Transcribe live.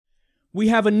We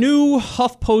have a new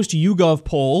HuffPost YouGov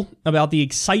poll about the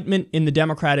excitement in the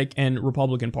Democratic and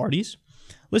Republican parties.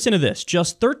 Listen to this.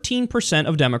 Just 13%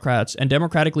 of Democrats and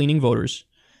Democratic-leaning voters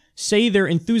say they're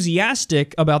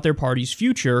enthusiastic about their party's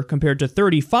future, compared to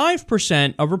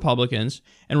 35% of Republicans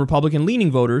and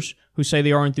Republican-leaning voters who say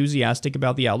they are enthusiastic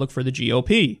about the outlook for the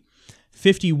GOP.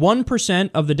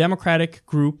 51% of the Democratic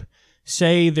group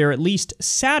say they're at least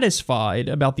satisfied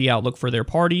about the outlook for their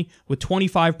party, with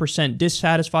 25%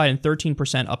 dissatisfied and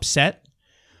 13% upset.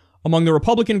 Among the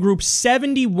Republican group,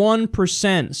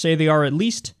 71% say they are at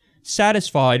least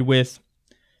satisfied, with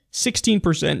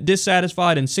 16%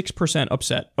 dissatisfied and 6%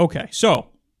 upset. Okay, so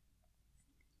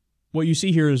what you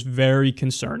see here is very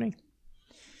concerning,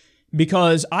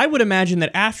 because I would imagine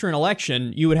that after an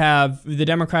election, you would have the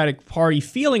Democratic Party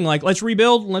feeling like, let's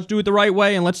rebuild, let's do it the right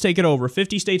way, and let's take it over.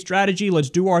 50-state strategy, let's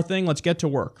do our thing, let's get to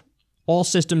work. All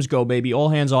systems go, baby, all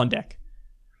hands on deck.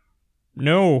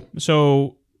 No.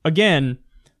 So, again,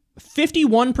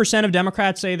 51% of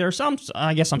Democrats say there's some,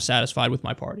 I guess I'm satisfied with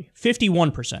my party.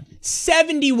 51%.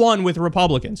 71% with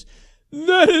Republicans.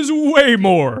 That is way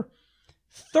more.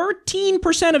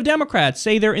 13% of Democrats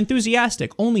say they're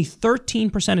enthusiastic. Only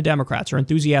 13% of Democrats are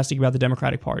enthusiastic about the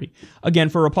Democratic Party. Again,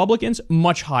 for Republicans,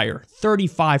 much higher.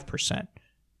 35%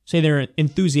 say they're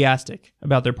enthusiastic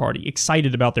about their party,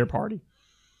 excited about their party.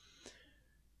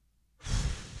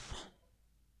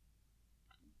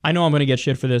 I know I'm going to get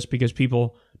shit for this because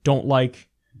people don't like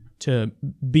to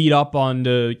beat up on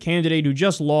the candidate who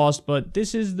just lost, but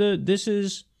this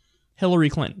is Hillary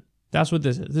Clinton. That's what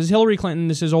this is. This is Hillary Clinton.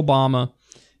 This is Obama.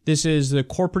 This is the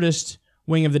corporatist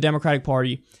wing of the Democratic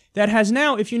Party that has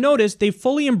now, if you notice, they've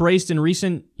fully embraced in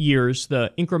recent years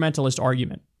the incrementalist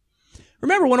argument.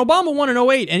 Remember, when Obama won in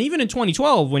 2008, and even in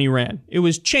 2012 when he ran, it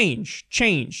was change,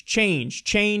 change, change,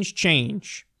 change,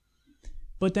 change.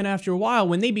 But then after a while,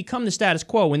 when they become the status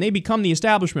quo, when they become the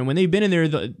establishment, when they've been in there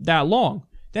that long,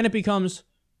 then it becomes,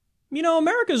 you know,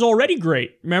 America's already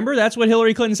great. Remember, that's what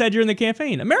Hillary Clinton said during the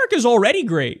campaign. America's already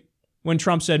great, when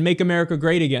Trump said, make America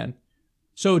great again.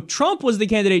 So Trump was the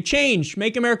candidate, change,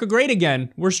 make America great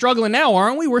again. We're struggling now,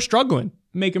 aren't we? We're struggling.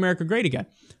 Make America great again.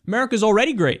 America's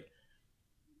already great.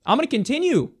 I'm going to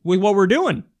continue with what we're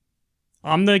doing.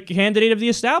 I'm the candidate of the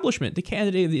establishment. The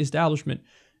candidate of the establishment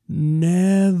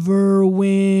never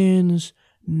wins,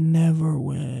 never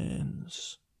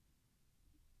wins.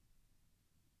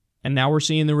 And now we're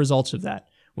seeing the results of that.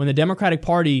 When the Democratic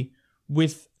Party,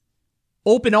 with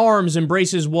open arms,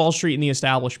 embraces Wall Street and the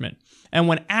establishment, and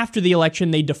when after the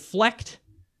election they deflect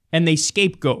and they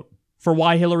scapegoat for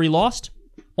why Hillary lost,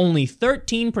 only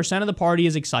 13% of the party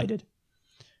is excited.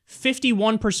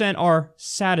 51% are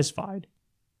satisfied.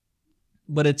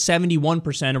 But it's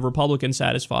 71% of Republicans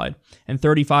satisfied and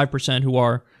 35% who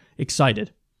are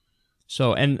excited.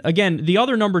 So, and again, the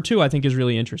other number too I think is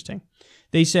really interesting.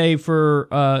 They say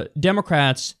for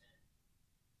Democrats,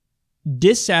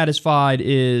 dissatisfied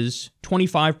is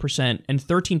 25% and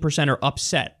 13% are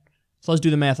upset. So let's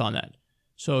do the math on that.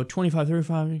 So 25,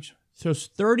 35, so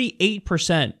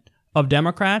 38% of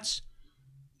Democrats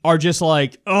are just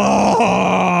like,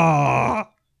 oh,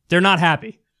 they're not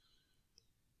happy.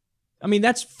 I mean,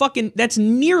 that's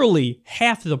nearly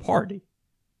half the party.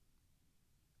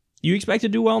 You expect to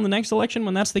do well in the next election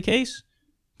when that's the case?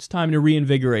 It's time to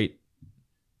reinvigorate.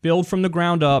 Build from the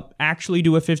ground up, actually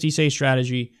do a 50-state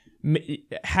strategy,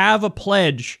 have a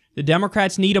pledge. The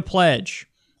Democrats need a pledge.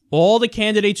 All the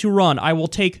candidates who run, I will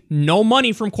take no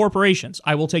money from corporations.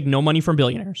 I will take no money from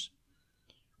billionaires.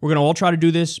 We're going to all try to do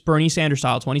this Bernie Sanders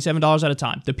style, $27 at a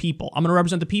time. The people. I'm going to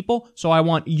represent the people, so I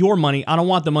want your money. I don't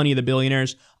want the money of the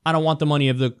billionaires. I don't want the money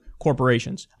of the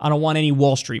corporations. I don't want any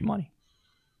Wall Street money.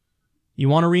 You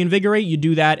want to reinvigorate? You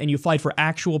do that, and you fight for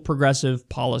actual progressive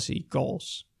policy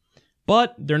goals.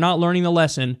 But they're not learning the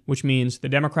lesson, which means the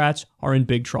Democrats are in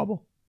big trouble.